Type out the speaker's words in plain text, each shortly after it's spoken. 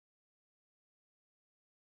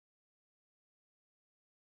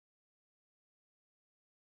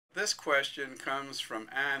This question comes from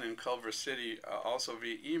Anne in Culver City, also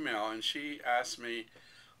via email, and she asked me,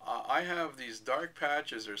 I have these dark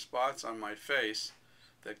patches or spots on my face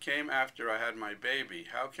that came after I had my baby.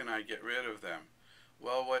 How can I get rid of them?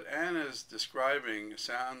 Well, what Anne is describing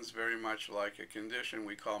sounds very much like a condition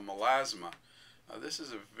we call melasma. This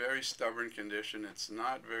is a very stubborn condition. It's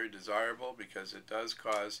not very desirable because it does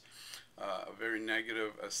cause a very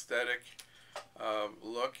negative aesthetic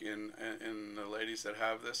look in the ladies that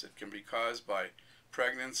have this. It can be caused by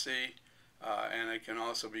pregnancy, and it can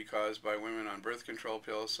also be caused by women on birth control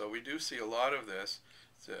pills. So we do see a lot of this.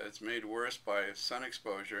 It's made worse by sun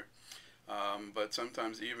exposure, but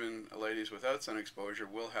sometimes even ladies without sun exposure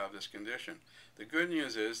will have this condition. The good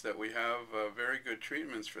news is that we have very good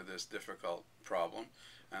treatments for this difficult problem,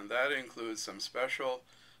 and that includes some special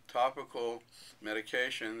topical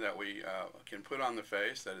medication that we can put on the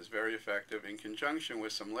face that is very effective in conjunction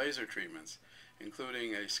with some laser treatments,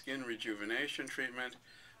 including a skin rejuvenation treatment,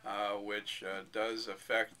 which does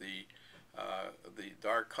affect the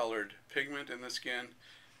dark colored pigment in the skin,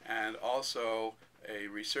 and also a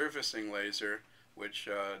resurfacing laser, which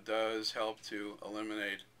does help to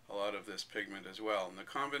eliminate a lot of this pigment as well. And the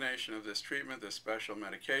combination of this treatment, this special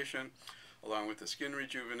medication, along with the skin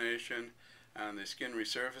rejuvenation and the skin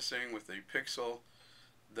resurfacing with the pixel,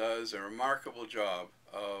 does a remarkable job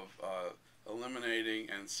of eliminating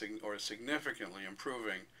or significantly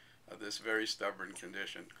improving this very stubborn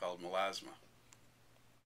condition called melasma.